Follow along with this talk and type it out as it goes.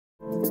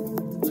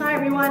Hi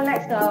everyone,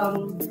 let's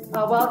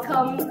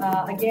welcome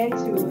again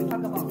to talk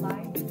about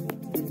life.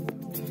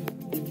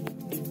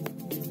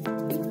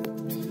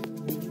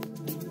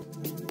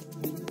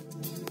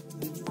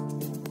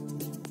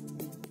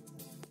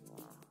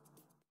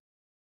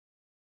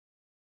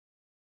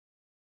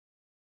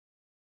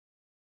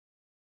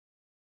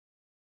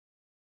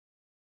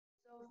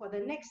 So for the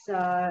next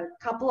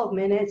couple of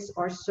minutes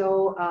or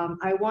so,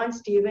 I want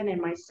Stephen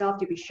and myself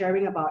to be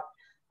sharing about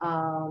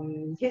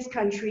his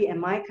country and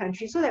my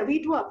country so that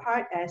we do our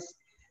part as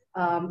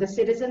the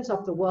citizens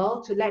of the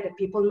world to let the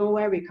people know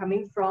where we're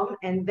coming from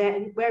and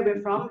then where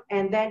we're from.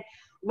 And then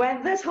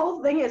when this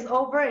whole thing is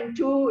over in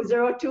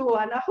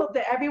 2021, I hope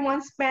that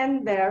everyone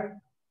spend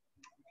their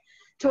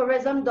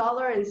tourism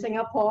dollar in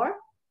Singapore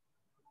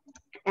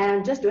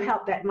and just to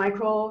help that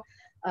micro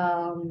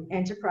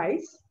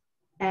enterprise.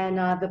 And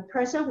the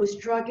person who's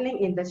struggling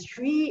in the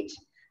street,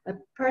 the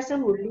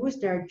person who lose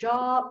their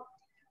job,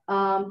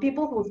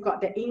 people who've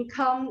got their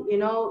income, you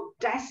know,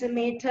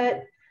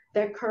 decimated,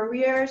 their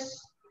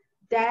careers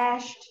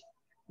dashed,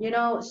 you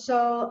know.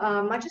 So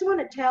I just want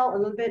to tell a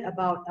little bit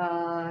about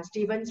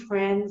Stephen's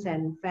friends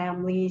and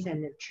families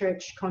and the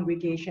church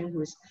congregation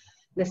who's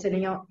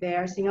listening out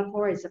there.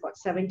 Singapore is about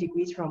 7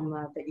 degrees from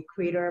the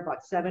equator,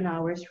 about 7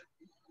 hours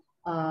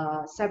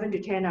 7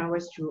 to 10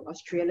 hours to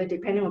Australia,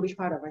 depending on which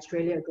part of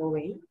Australia you're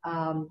going.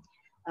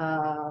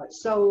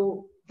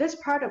 So this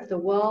part of the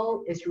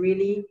world is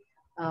really,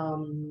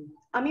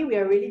 I mean, we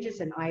are really just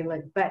an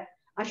island, but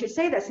I should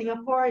say that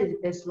Singapore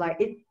is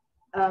like it.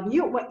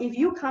 If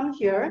you come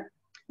here,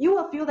 you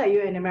will feel that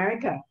you're in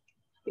America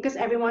because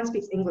everyone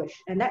speaks English,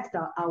 and that's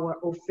our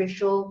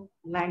official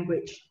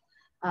language.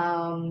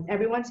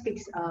 Everyone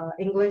speaks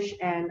English,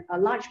 and a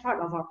large part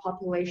of our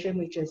population,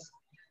 which is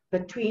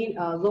between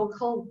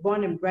local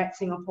born and bred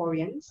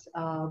Singaporeans.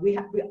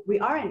 We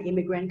are an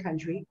immigrant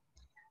country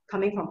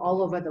coming from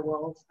all over the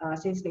world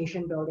since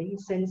nation building,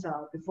 since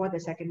before the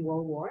Second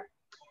World War.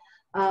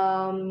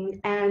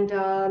 And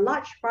a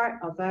large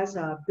part of us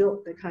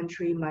built the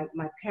country.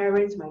 My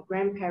parents, my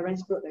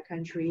grandparents built the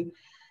country.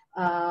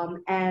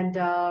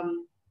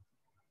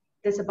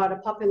 There's about a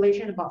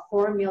population about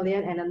 4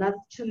 million and another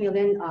 2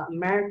 million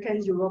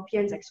Americans,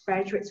 Europeans,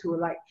 expatriates who are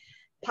like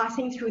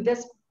passing through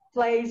this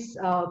place,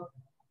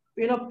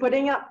 you know,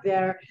 putting up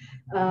their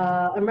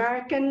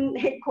American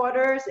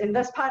headquarters in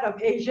this part of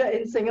Asia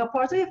in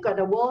Singapore. So you've got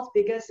the world's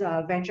biggest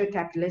venture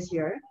capitalist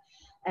here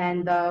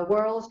and the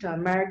world's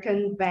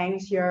American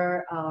banks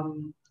here,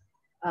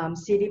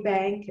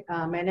 Citibank,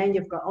 and then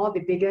you've got all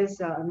the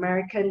biggest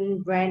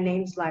American brand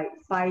names like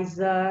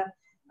Pfizer,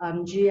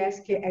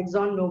 GSK,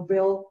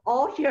 ExxonMobil,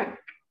 all here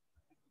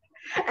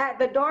at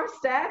the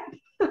doorstep.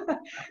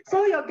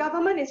 So your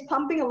government is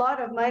pumping a lot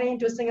of money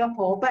into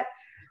Singapore, but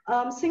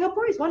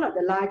Singapore is one of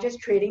the largest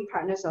trading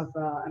partners of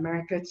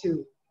America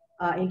too,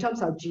 in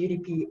terms of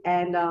GDP.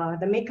 And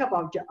the makeup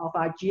of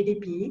our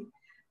GDP,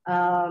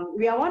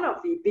 we are one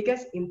of the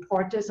biggest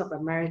importers of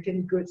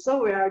American goods.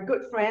 So we are a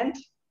good friend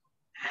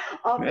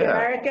of the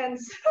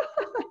Americans.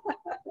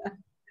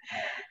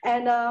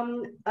 And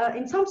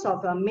in terms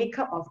of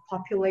makeup of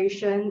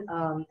population,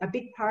 a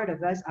big part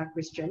of us are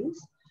Christians.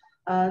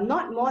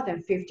 Not more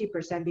than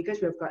 50% because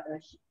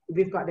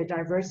we've got the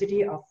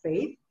diversity of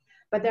faith.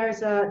 But there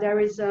is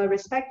a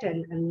respect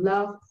and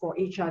love for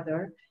each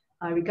other,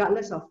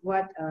 regardless of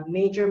what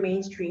major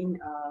mainstream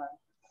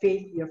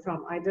faith you're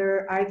from.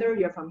 Either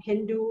you're from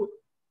Hinduism,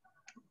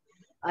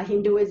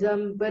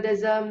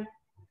 Buddhism,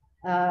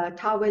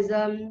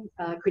 Taoism,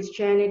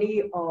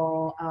 Christianity,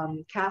 or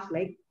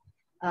Catholic.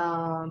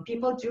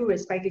 People do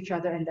respect each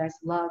other, and there's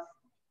love.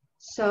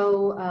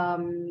 So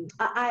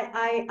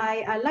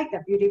I like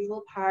that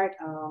beautiful part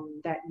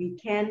that we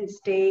can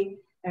stay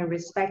and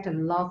respect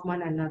and love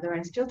one another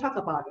and still talk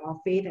about our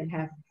faith and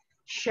have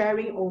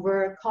sharing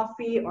over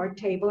coffee or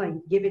table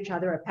and give each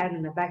other a pat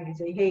on the back and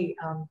say, hey,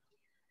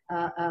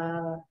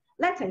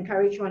 let's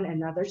encourage one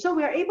another. So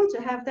we are able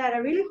to have that. I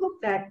really hope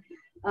that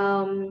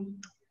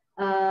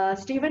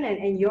Stephen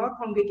and your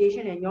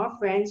congregation and your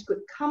friends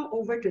could come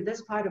over to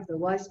this part of the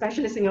world,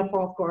 especially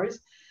Singapore, of course,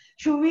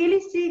 to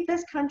really see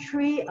this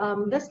country,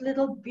 this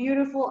little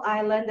beautiful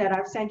island that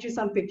I've sent you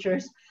some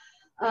pictures,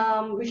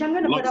 which I'm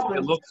going to put up on.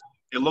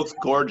 It looks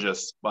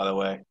gorgeous, by the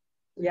way.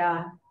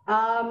 Yeah.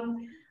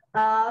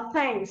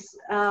 Thanks.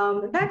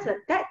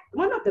 That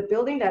one of the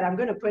building that I'm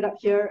going to put up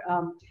here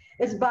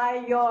is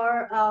by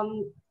your.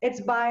 It's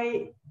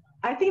by,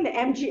 I think, the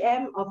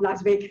MGM of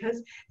Las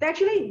Vegas. They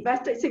actually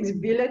invested $6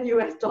 billion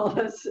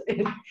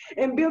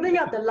in building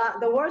up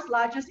the world's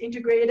largest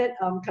integrated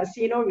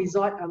casino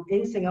resort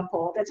in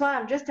Singapore. That's why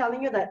I'm just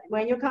telling you that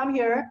when you come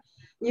here,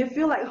 you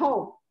feel like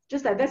home.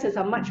 Just that this is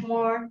a much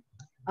more.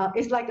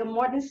 It's like a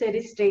modern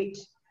city-state.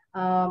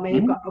 And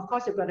you've got, of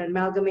course, you've got an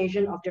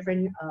amalgamation of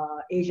different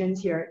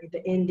Asians here,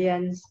 the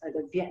Indians,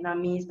 the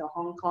Vietnamese, the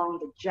Hong Kong,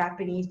 the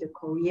Japanese, the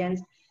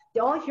Koreans.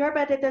 They're all here,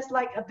 but it is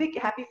like a big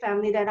happy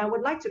family that I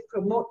would like to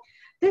promote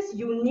this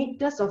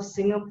uniqueness of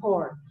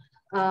Singapore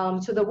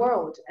to the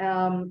world.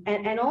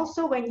 And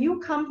also when you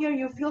come here,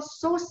 you feel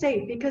so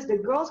safe because the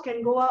girls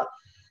can go out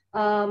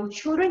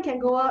Children can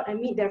go out and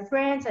meet their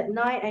friends at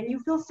night, and you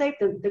feel safe.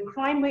 The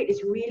crime rate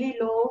is really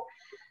low.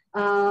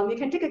 You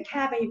can take a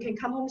cab and you can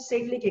come home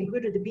safely, can go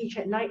to the beach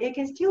at night. It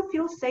can still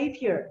feel safe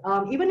here,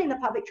 even in the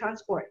public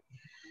transport.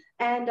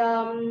 And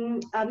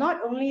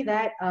not only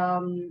that,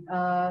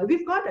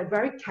 we've got a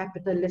very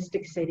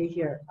capitalistic city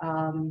here.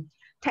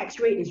 Tax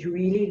rate is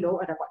really low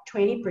at about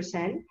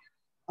 20%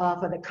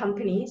 for the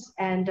companies.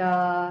 And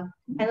a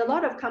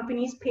lot of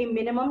companies pay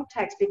minimum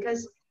tax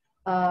because,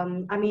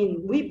 I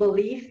mean, we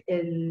believe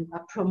in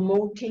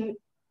promoting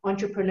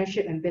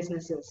entrepreneurship and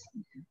businesses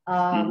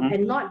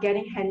and not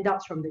getting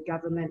handouts from the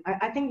government.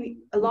 I think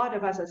a lot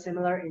of us are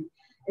similar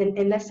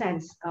in that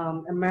sense,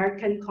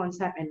 American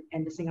concept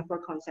and the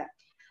Singapore concept.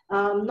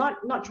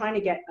 Not trying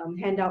to get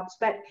handouts,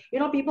 but you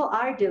know, people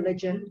are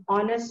diligent,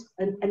 honest,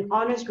 an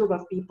honest group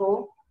of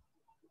people.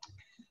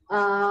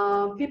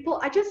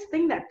 I just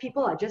think that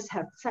people are just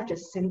have such a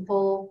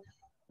simple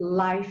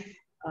life,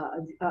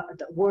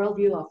 the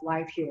worldview of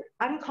life here.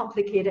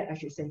 Uncomplicated, I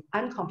should say,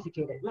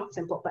 uncomplicated, not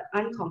simple, but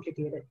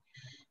uncomplicated.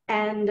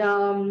 And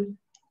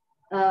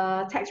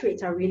tax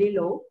rates are really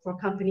low for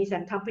companies,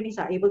 and companies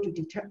are able to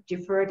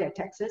defer their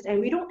taxes. And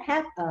we don't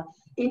have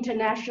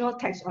international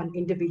tax on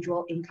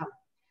individual income.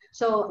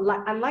 So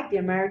unlike the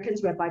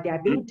Americans, whereby they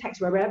are being taxed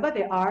wherever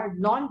they are,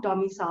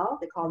 non-domicile,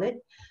 they call it.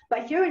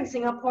 But here in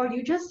Singapore,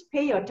 you just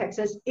pay your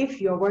taxes if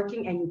you're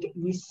working and you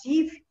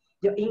receive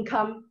your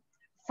income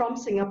from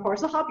Singapore.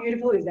 So how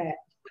beautiful is that?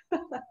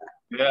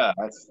 Yeah,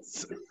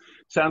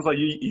 sounds like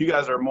you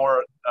guys are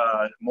more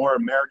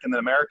American than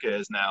America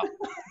is now.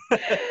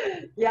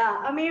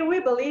 Yeah, I mean, we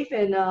believe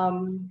in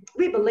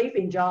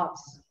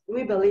jobs.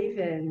 We believe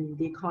in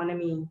the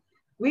economy.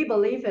 We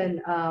believe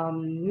in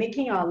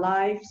making our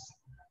lives,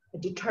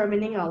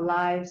 determining our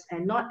lives,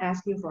 and not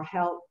asking for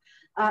help.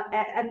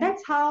 And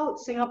that's how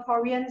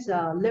Singaporeans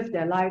live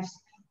their lives.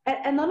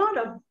 And a lot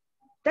of,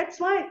 that's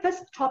why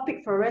this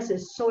topic for us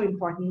is so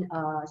important,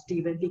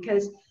 Stephen,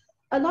 because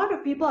a lot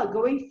of people are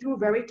going through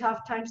very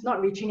tough times,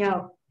 not reaching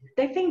out.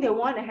 They think they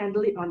want to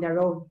handle it on their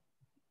own,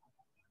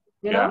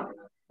 you know?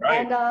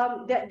 Right.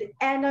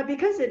 And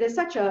because it is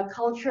such a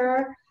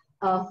culture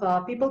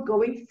of people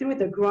going through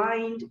the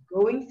grind,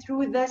 going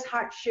through this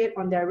hardship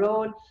on their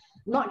own,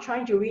 not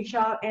trying to reach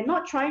out and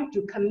not trying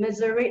to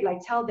commiserate, like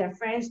tell their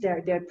friends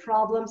their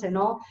problems and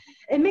all,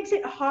 it makes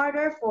it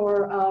harder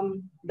for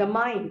the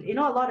mind. You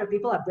know, a lot of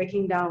people are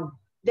breaking down.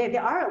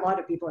 There are a lot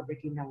of people are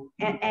breaking down.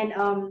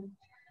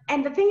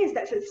 And the thing is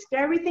that the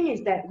scary thing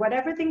is that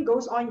whatever thing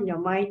goes on in your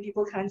mind,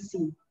 people can't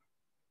see.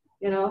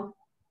 You know,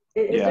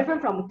 it's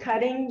different from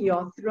cutting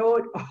your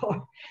throat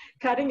or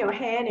cutting your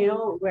hand, you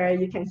know, where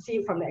you can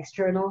see from the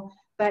external.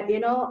 But, you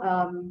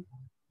know,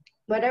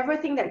 whatever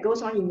thing that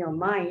goes on in your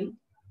mind,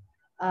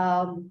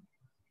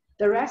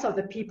 the rest of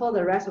the people,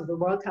 the rest of the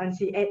world can't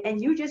see. And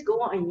you just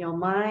go on in your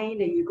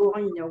mind and you go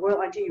on in your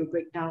world until you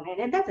break down.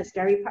 And that's a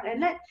scary part.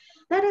 And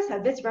let us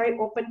have this very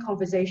open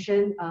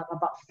conversation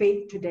about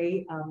faith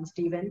today,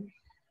 Stephen.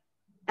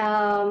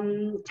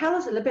 Tell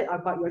us a little bit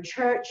about your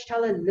church,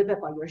 tell us a little bit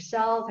about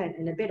yourself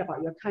and a bit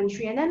about your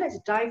country. And then let's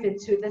dive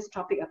into this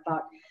topic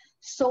about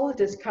soul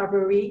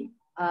discovery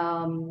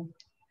and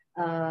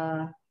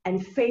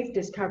faith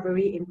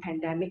discovery in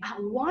pandemic.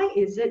 Why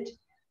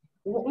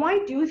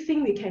do you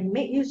think we can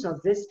make use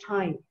of this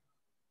time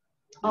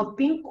of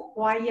being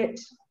quiet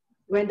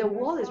when the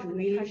world is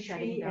really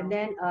shutting down? And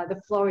then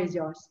the floor is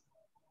yours.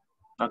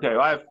 Okay,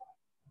 well,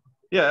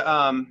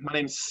 my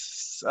name's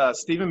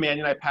Stephen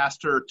Mannion. I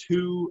pastor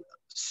two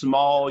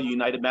small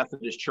United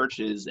Methodist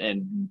churches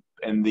in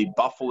the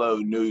Buffalo,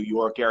 New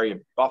York area.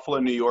 Buffalo,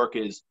 New York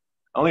is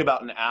only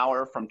about an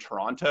hour from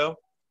Toronto.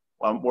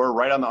 We're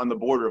right on the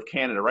border of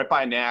Canada, right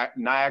by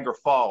Niagara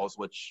Falls,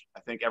 which I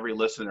think every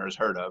listener has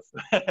heard of.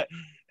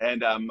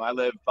 And I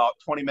live about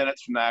 20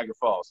 minutes from Niagara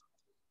Falls.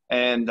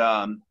 And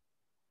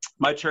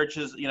my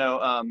churches, you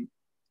know,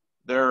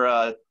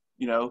 they're,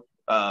 you know,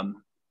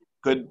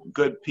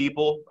 good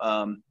people,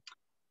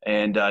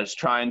 and just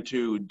trying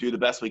to do the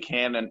best we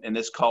can in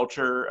this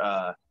culture.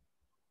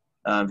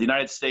 The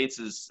United States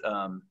is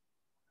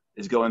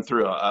going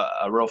through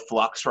a real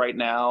flux right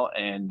now,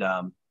 and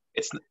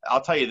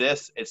I'll tell you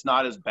this, it's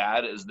not as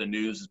bad as the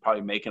news is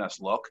probably making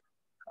us look.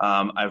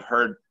 I've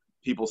heard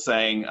people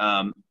saying,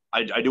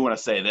 I do want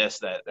to say this,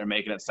 that they're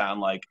making it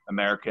sound like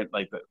the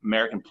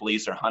American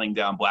police are hunting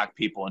down black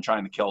people and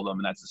trying to kill them,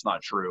 and that's just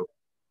not true.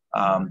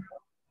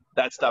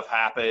 That stuff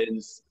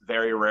happens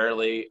very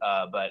rarely,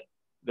 but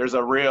there's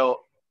a real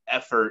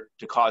effort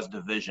to cause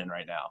division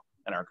right now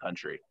in our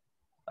country.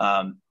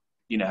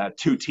 You know, have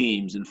two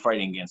teams and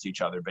fighting against each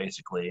other,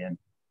 basically. And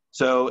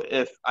so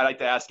I'd like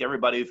to ask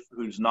everybody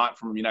who's not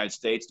from the United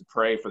States to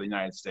pray for the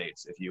United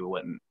States, if you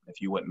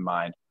wouldn't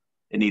mind.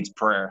 It needs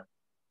prayer.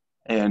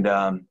 And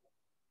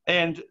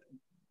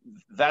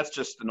that's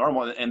just the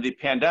normal. And the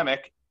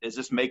pandemic is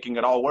just making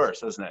it all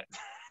worse, isn't it?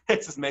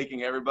 It's just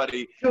making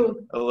everybody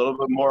a little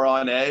bit more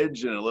on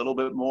edge and a little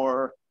bit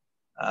more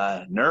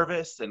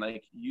nervous. And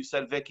like you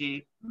said,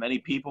 Vicky, many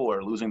people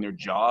are losing their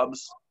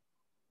jobs.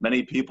 Some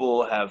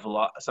people have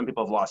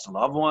lost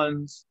loved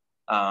ones.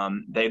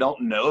 They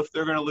don't know if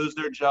they're going to lose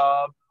their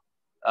job.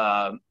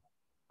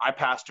 I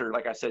pastor,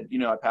 like I said,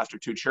 I pastor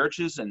 2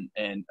 churches, and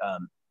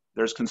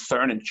there's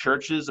concern in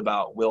churches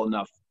about will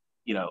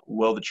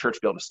the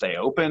church be able to stay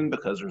open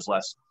because there's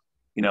less,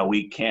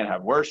 we can't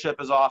have worship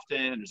as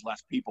often, and there's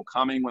less people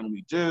coming when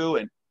we do.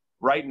 And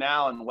right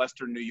now in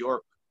Western New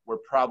York, we're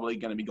probably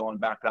going to be going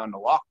back down to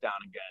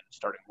lockdown again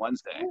starting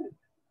Wednesday.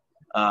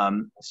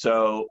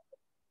 So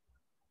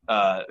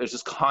there's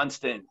this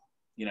constant,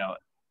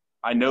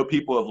 I know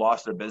people have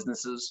lost their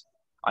businesses.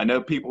 I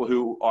know people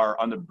who are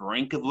on the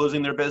brink of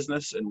losing their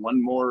business, and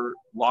one more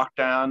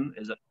lockdown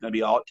is going to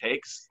be all it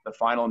takes, the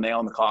final nail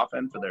in the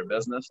coffin for their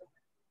business.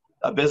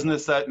 A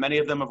business that many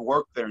of them have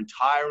worked their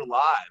entire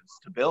lives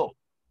to build,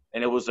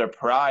 and it was their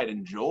pride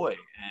and joy.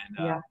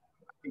 And I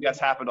think that's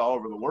happened all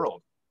over the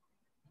world,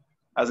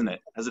 hasn't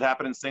it? Has it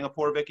happened in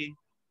Singapore, Vicky?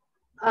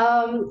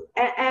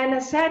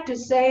 And sad to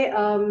say,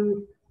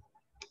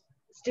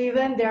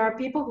 Stephen, there are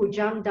people who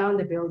jump down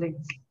the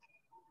buildings,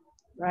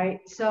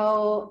 right?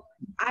 So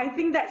I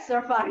think that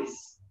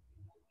suffices.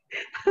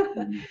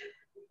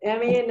 I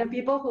mean, the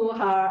people who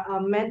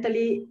are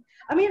mentally,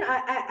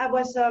 I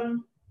was,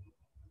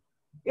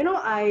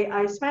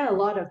 I spent a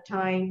lot of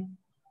time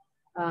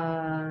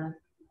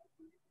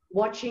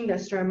watching the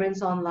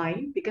sermons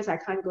online because I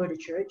can't go to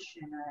church,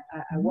 and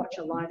I watch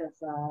a lot of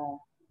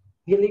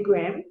Billy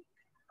Graham.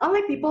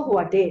 Unlike people who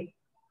are dead,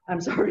 I'm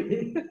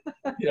sorry.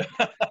 Yeah.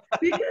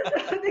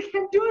 Because they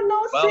can do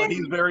no sin. Well,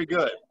 he's very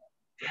good.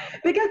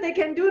 Because they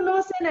can do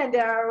no sin and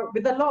they're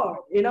with the Lord,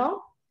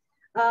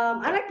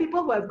 I like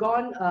people who have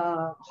gone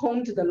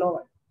home to the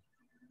Lord.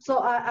 So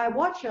I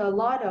watch a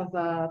lot of,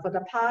 for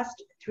the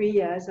past 3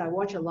 years, I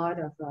watch a lot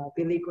of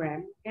Billy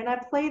Graham, and I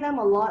play them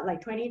a lot,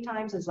 like 20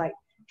 times. It's like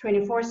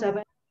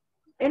 24/7,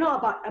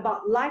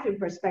 about life in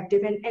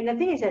perspective. And the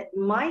thing is that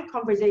my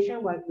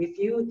conversation with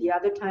you the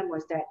other time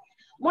was that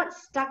what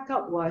stuck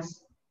up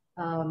was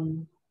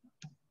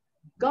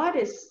God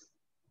is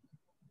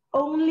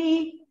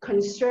only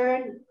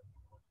concerned,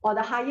 or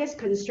the highest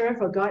concern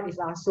for God is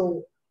our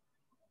soul,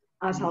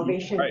 our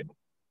salvation. Right.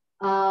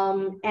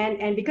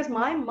 And because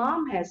my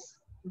mom has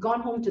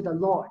gone home to the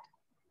Lord,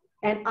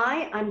 and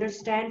I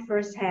understand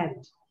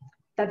firsthand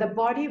that the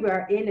body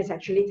we're in is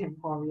actually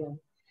temporal,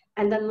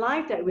 and the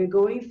life that we're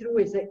going through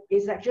is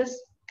just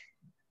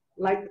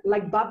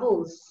like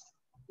bubbles,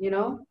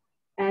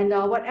 and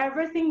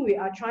whatever thing we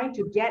are trying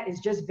to get is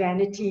just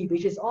vanity,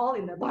 which is all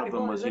in the Bible. One of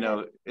them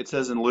was, it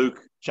says in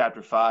Luke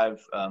chapter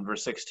 5,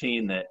 verse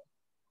 16, that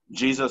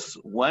Jesus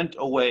went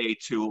away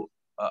to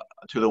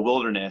the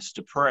wilderness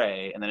to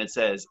pray, and then it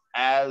says,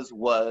 as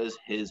was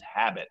his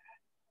habit.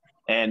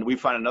 And we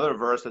find another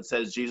verse that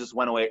says Jesus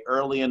went away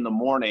early in the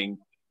morning.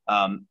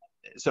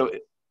 So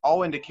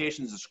all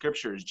indications of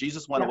scripture is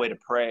Jesus went away to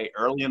pray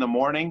early in the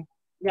morning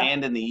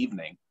and in the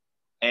evening.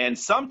 And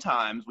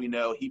sometimes we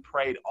know he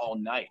prayed all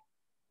night.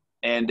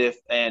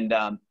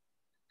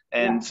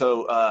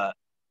 So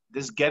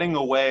this getting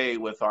away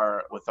with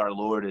our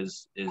Lord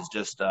is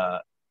just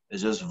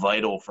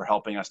vital for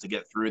helping us to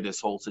get through this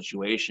whole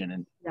situation.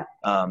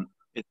 And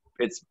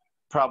it's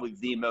probably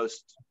the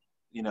most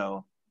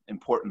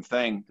important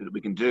thing that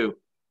we can do.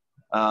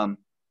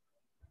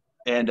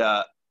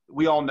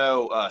 We all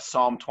know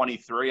Psalm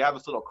 23. I have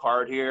this little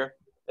card here.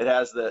 It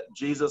has the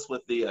Jesus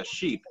with the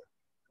sheep,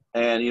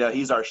 and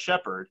he's our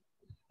shepherd.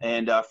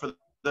 And for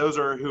those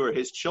who are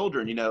his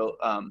children,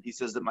 he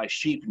says that my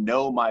sheep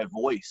know my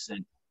voice,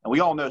 and we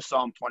all know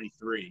Psalm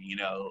 23.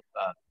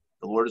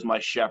 The Lord is my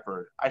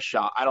shepherd; I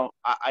shall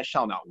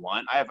not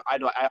want. I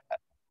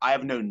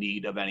have no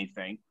need of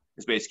anything.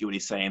 Is basically what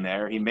he's saying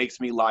there. He makes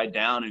me lie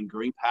down in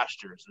green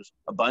pastures. There's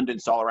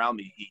abundance all around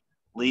me. He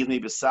leads me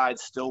beside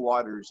still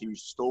waters. He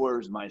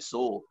restores my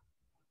soul.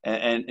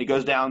 And it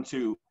goes down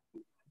to,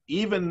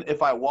 even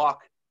if I walk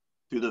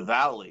through the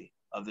valley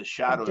of the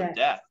shadow of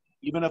death,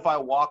 even if I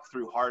walk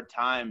through hard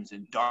times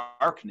and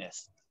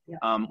darkness,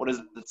 what does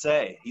it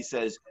say? He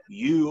says,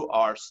 you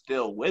are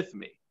still with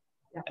me.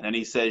 And then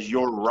he says,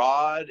 your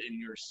rod and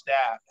your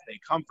staff, they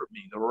comfort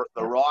me. The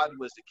rod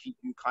was to keep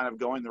you kind of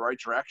going the right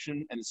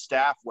direction, and the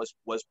staff was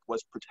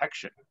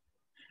protection.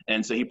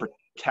 And so he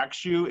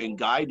protects you and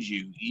guides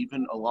you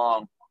even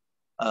along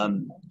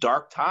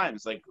dark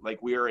times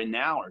like we are in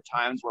now, or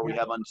times where we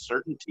have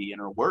uncertainty and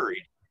are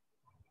worried.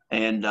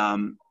 And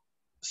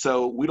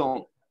so we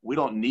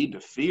don't need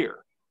to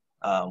fear.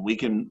 We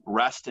can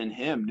rest in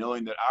him,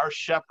 knowing that our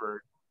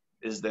shepherd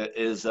is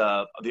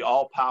the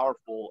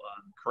all-powerful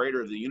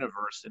creator of the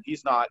universe, and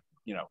he's not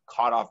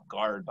caught off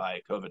guard by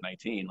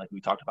COVID-19 like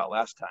we talked about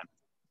last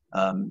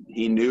time.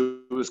 He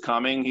knew it was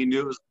coming. He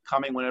knew it was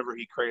coming whenever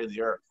he created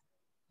the earth,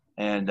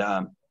 and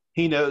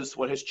he knows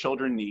what his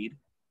children need,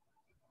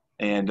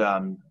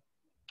 and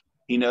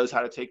he knows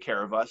how to take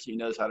care of us. He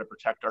knows how to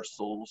protect our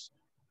souls,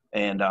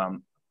 and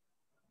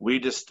we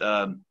just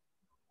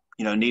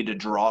need to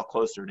draw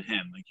closer to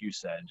him, like you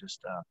said.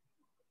 Just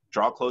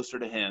draw closer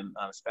to him,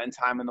 spend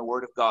time in the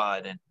Word of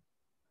God.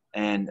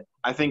 And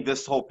I think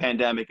this whole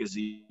pandemic is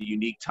a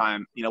unique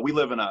time. We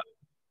live in a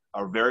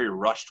very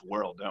rushed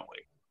world, don't we?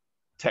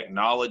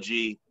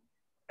 Technology,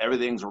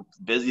 everything's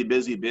busy,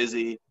 busy,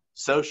 busy.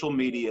 Social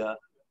media,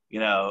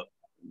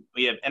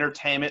 we have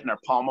entertainment in our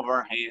palm of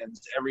our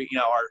hands.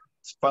 Our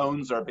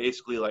phones are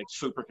basically like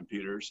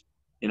supercomputers,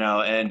 and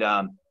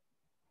I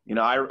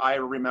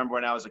remember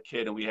when I was a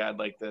kid and we had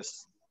like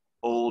this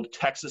old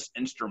Texas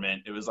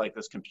Instrument. It was like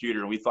this computer,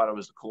 and we thought it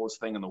was the coolest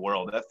thing in the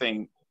world. That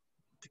thing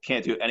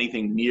can't do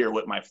anything near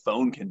what my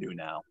phone can do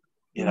now,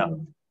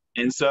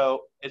 And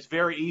so it's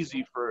very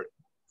easy for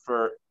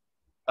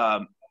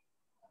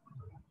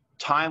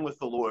time with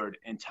the Lord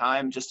and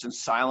time just in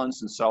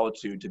silence and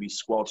solitude to be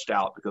squelched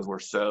out because we're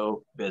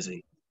so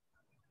busy.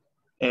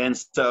 And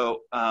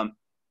so,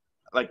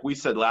 like we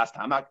said last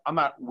time, I'm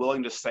not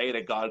willing to say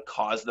that God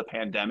caused the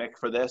pandemic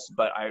for this,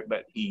 but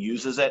He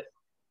uses it,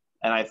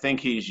 and I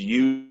think He's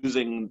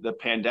using the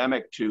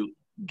pandemic to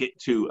get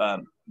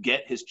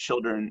His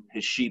children,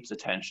 His sheep's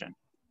attention,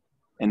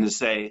 and to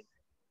say,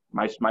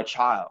 my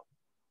child,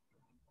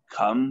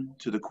 come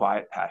to the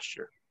quiet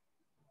pasture,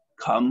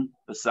 come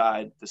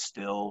beside the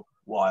still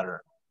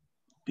water,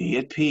 be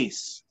at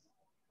peace.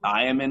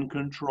 I am in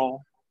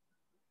control.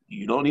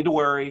 You don't need to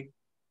worry.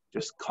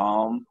 Just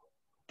calm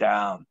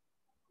down.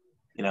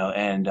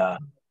 And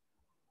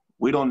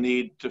we don't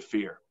need to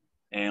fear,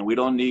 and we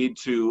don't need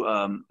to,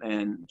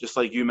 and just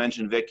like you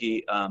mentioned,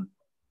 Vicki,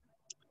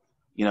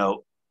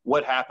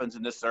 what happens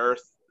in this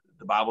earth,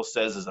 the Bible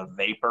says, is a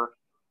vapor.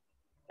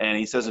 And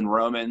He says in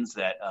Romans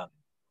that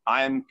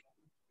I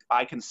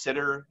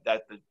consider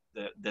that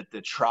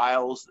the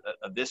trials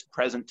of this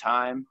present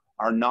time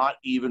are not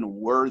even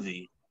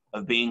worthy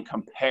of being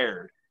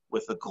compared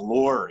with the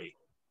glory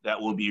that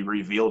will be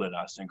revealed in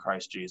us in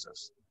Christ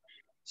Jesus.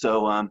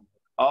 So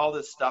all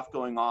this stuff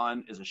going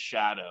on is a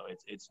shadow.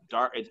 It's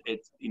dark.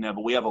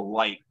 But we have a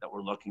light that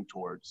we're looking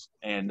towards,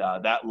 and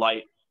that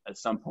light at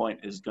some point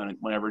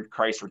whenever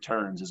Christ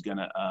returns, is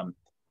gonna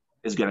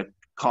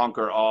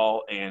conquer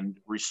all and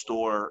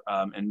restore,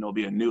 and there'll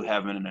be a new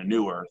heaven and a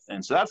new earth.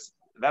 And so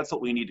that's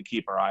what we need to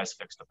keep our eyes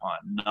fixed upon,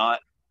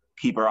 not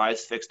keep our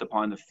eyes fixed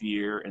upon the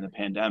fear and the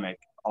pandemic,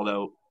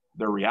 although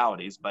they're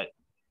realities, but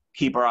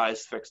keep our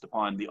eyes fixed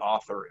upon the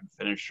author and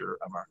finisher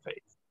of our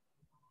faith.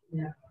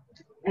 Yeah.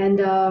 And,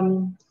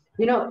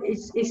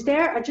 is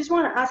there, I just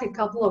want to ask a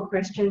couple of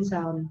questions,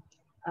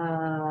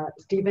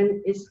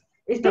 Stephen. Is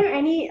there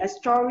any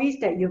stories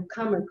that you've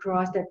come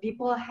across that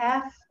people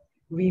have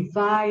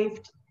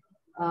revived,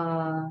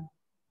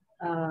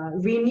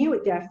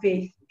 renewed their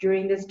faith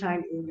during this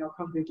time in your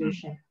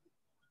congregation?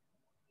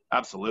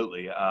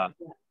 Absolutely.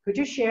 Could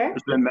you share?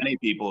 There's been many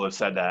people who have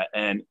said that.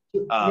 And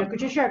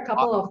could you share a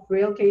couple of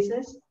real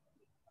cases?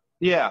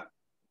 Yeah.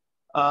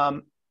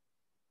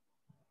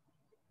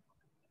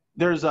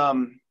 There's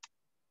I'm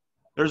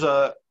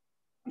trying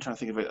to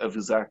think of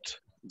exact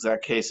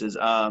cases.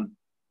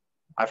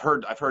 I've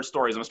heard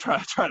stories. I was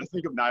trying to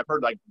think of now. I've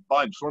heard like a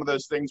bunch. One of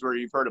those things where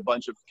you've heard a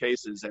bunch of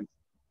cases,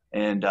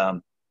 and I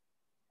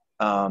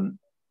don't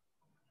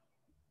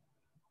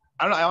know.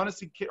 I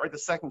honestly can't, right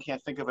this second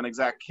can't think of an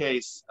exact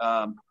case.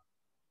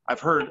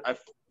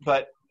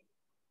 But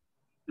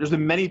there's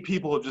been many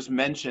people who have just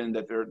mentioned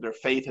that their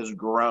faith has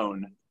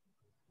grown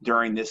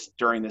during this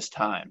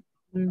time,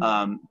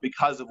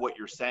 because of what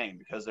you're saying,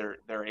 because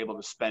they're able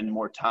to spend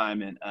more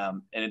time, and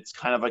it's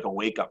kind of like a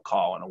wake up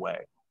call in a way.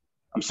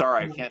 I'm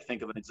sorry, I can't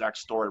think of an exact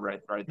story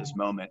right this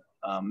moment.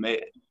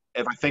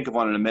 If I think of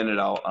one in a minute,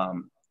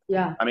 I'll.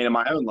 Yeah. I mean, in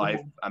my own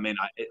life,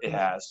 it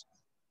has.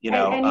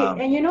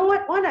 And you know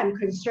what I'm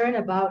concerned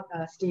about,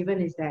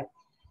 Stephen, is that,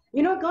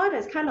 God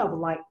has kind of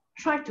like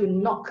tried to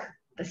knock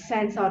the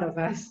sense out of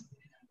us.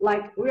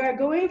 Like we are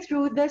going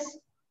through this,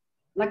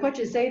 like what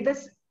you say,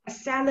 this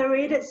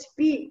accelerated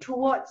speed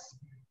towards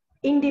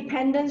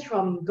independence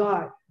from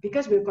God,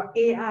 because we've got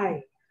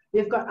AI,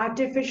 we've got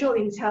artificial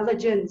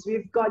intelligence,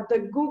 we've got the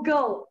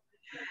Google,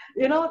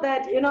 we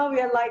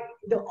are like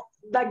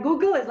like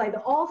Google is like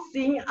the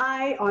all-seeing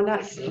eye on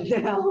us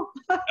now.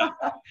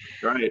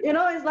 Right.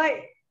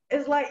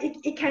 It's like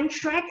it can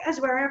track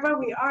us wherever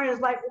we are. It's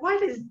like,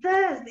 what is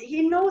this?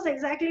 He knows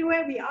exactly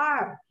where we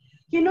are.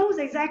 He knows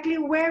exactly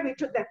where we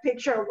took that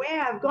picture,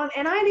 where I've gone,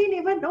 and I didn't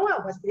even know I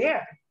was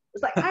there.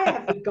 It's like, I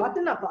have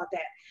forgotten about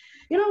that.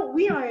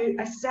 We are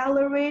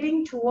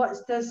accelerating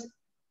towards this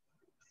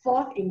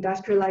fourth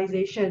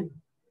industrialization,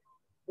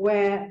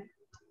 where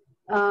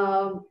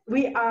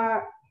we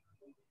are,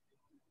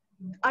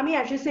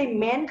 I should say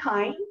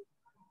mankind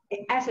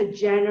as a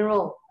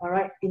general, all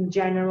right, in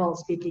general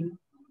speaking,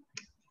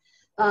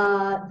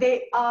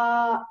 they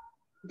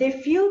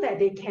feel that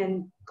they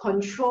can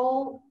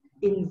control,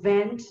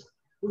 reinvent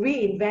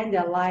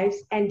their lives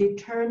and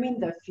determine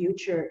the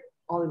future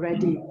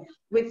already,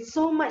 with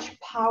so much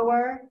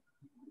power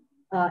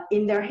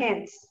in their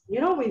hands,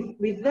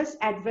 with this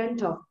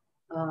advent of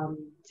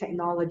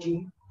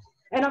technology.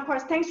 And of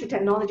course, thanks to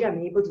technology, I'm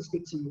able to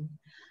speak to you.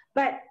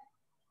 But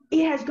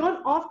it has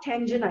gone off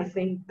tangent, I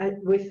think,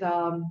 with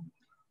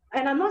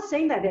and I'm not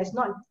saying that there's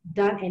not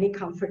done any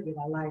comfort with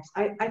our lives.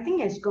 I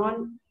think it's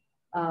gone,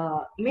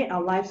 made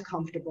our lives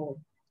comfortable.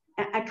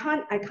 I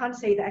can't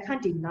say that. I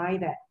can't deny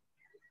that.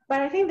 But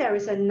I think there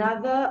is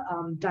another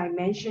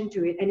dimension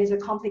to it, and it's a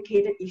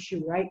complicated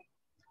issue, right?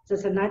 So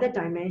it's another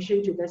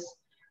dimension to this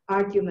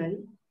argument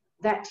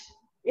that,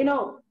 you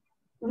know,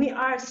 we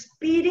are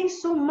speeding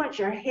so much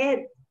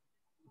ahead.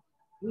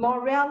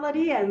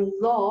 Morality and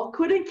law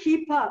couldn't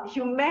keep up.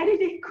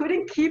 Humanity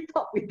couldn't keep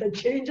up with the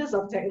changes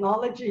of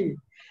technology.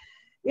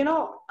 You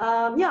know,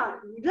 yeah,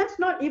 let's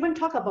not even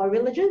talk about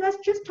religion. Let's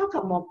just talk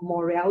about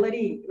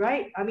morality,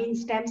 right? I mean,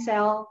 stem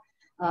cell,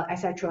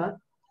 etc.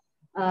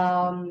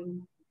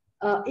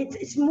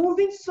 It's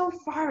moving so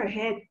far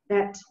ahead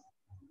that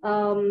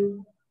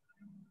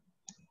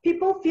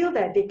people feel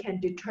that they can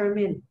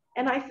determine.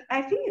 And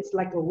I think it's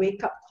like a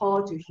wake-up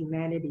call to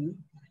humanity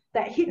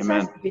that hits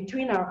Amen. us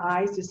between our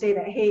eyes to say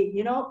that, hey,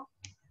 you know,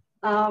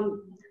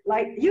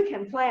 like you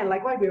can plan,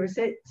 like what we were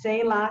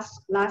saying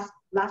last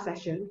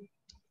session,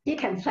 you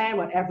can plan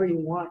whatever you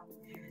want.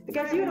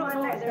 Because you don't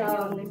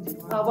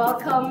know,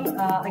 welcome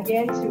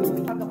again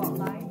to Talk About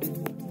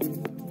Life.